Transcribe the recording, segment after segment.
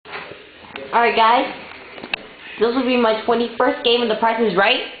Alright guys, this will be my 21st game of The Price is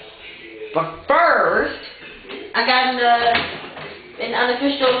Right. But first, I got an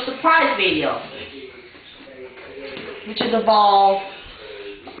unofficial surprise video, which is involved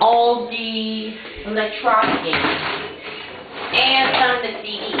all the electronic games and some of the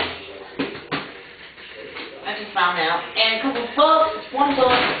CDs. I just found out. And a couple books, one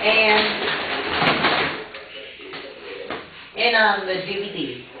book, and the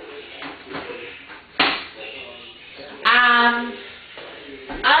DVD. I'm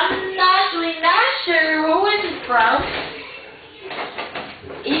actually not sure who is it from.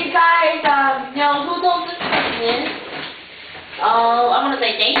 You guys, know who those this person is. I want to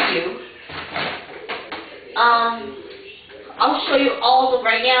say thank you. I'll show you all the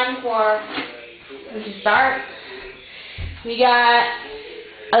right now before we can start. We got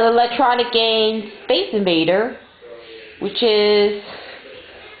an electronic game, Space Invader, which is,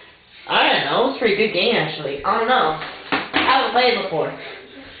 I don't know, it's a pretty good game actually. I don't know. I haven't played it before.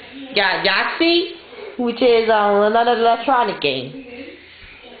 Got Yahtzee, which is another electronic game.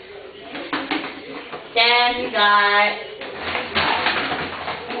 Then we got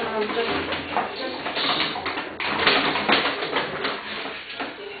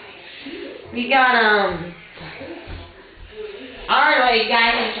I don't know what you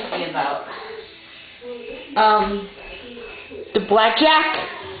guys are talking about. The Blackjack,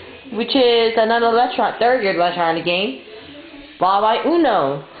 which is another third electronic game, followed by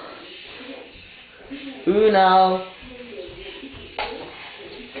Uno.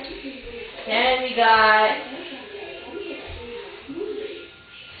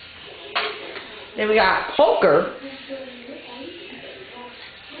 Then we got Poker,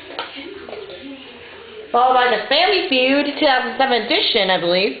 followed by the Family Feud 2007 edition, I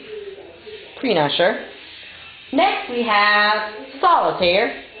believe. Pretty not sure. Next we have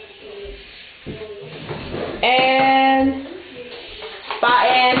Solitaire. And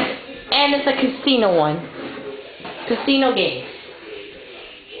it's a casino one. Casino game.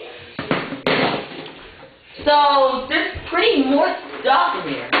 So there's pretty more stuff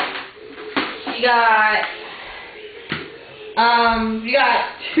in here. You got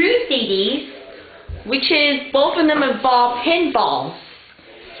two CDs, which is both of them involve pinballs.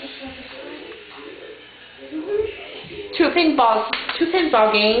 Two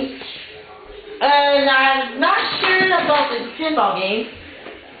pinball games. And I'm not sure about the pinball game.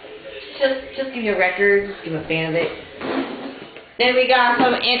 Just give you a record, just give a fan of it. Then we got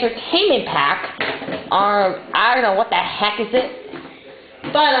some entertainment pack. I don't know what the heck is it.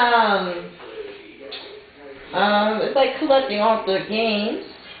 But it's like collecting all the games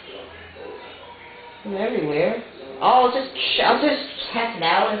from everywhere. I'll just check it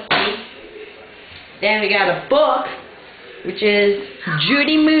out and see. Then we got a book, which is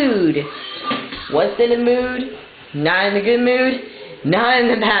Judy Mood. What's in the mood? Not in the good mood, not in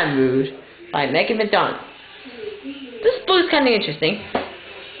the bad mood. By Megan McDonald. This book is kind of interesting.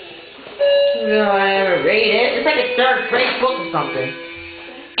 No, I never read it. It's like a third grade book or something.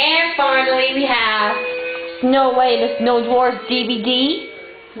 And finally, we have Snow White and the Snow Dwarfs DVD,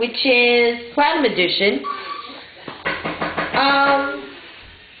 which is Platinum Edition.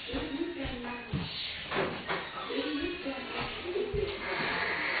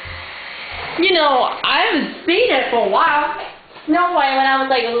 You know, I haven't seen it for a while. Snow White when I was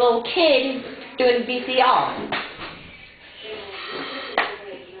like a little kid doing VCR.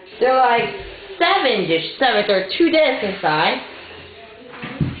 They're like 7. There are 2 discs inside.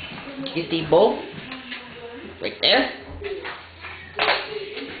 You see both right there.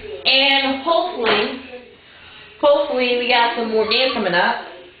 And hopefully we got some more games coming up.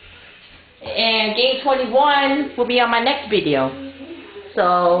 And game 21 will be on my next video.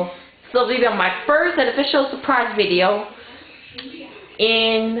 So this will be on my first official surprise video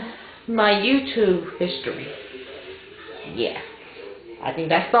in my YouTube history. Yeah. I think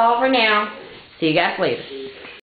that's all for now. See you guys later.